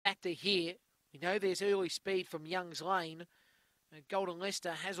after here. We know there's early speed from Young's Lane. Golden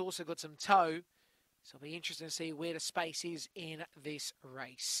Leicester has also got some toe. So it'll be interesting to see where the space is in this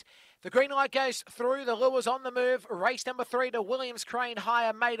race. The green light goes through. The lure's on the move. Race number 3 to Williams Crane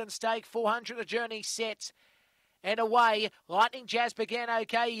Higher Maiden Stake. 400 the journey set. And away, Lightning Jazz began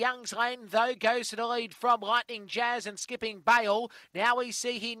okay. Young's Lane, though, goes to the lead from Lightning Jazz and Skipping Bale. Now we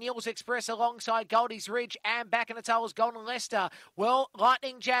see here Niels Express alongside Goldie's Ridge and back in the tails Golden Leicester. Well,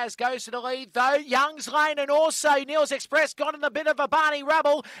 Lightning Jazz goes to the lead, though. Young's Lane and also Niels Express got in a bit of a Barney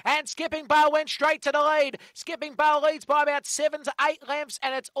rubble, and Skipping Bale went straight to the lead. Skipping Bale leads by about 7 to 8 lengths,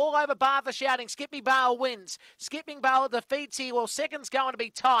 and it's all over Bartha shouting, Skipping Bale wins. Skipping Bale defeats here. Well, second's going to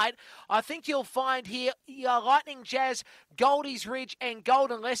be tight. I think you'll find here Lightning Jazz, Goldie's Ridge and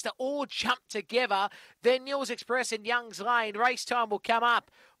Golden Leicester all jump together. Then Niels Express and Young's Lane. Race time will come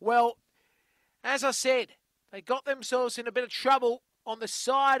up. Well, as I said, they got themselves in a bit of trouble on the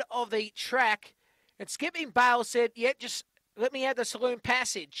side of the track. And Skipping Bale said, yeah, just let me have the saloon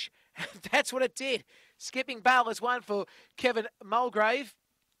passage. That's what it did. Skipping Bale has won for Kevin Mulgrave.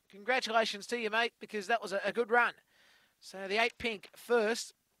 Congratulations to you, mate, because that was a good run. So the 8 Pink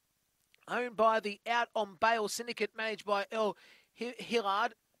first, owned by the Out on Bale Syndicate, managed by Earl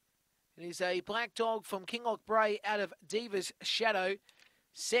Hillard. It is a black dog from Kinloch Bray out of Diva's Shadow.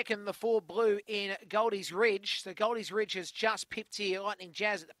 Second, the 4 Blue in Goldie's Ridge. So Goldie's Ridge has just pipped here. Lightning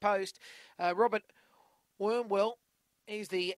Jazz at the post. Robert Wormwell, he's the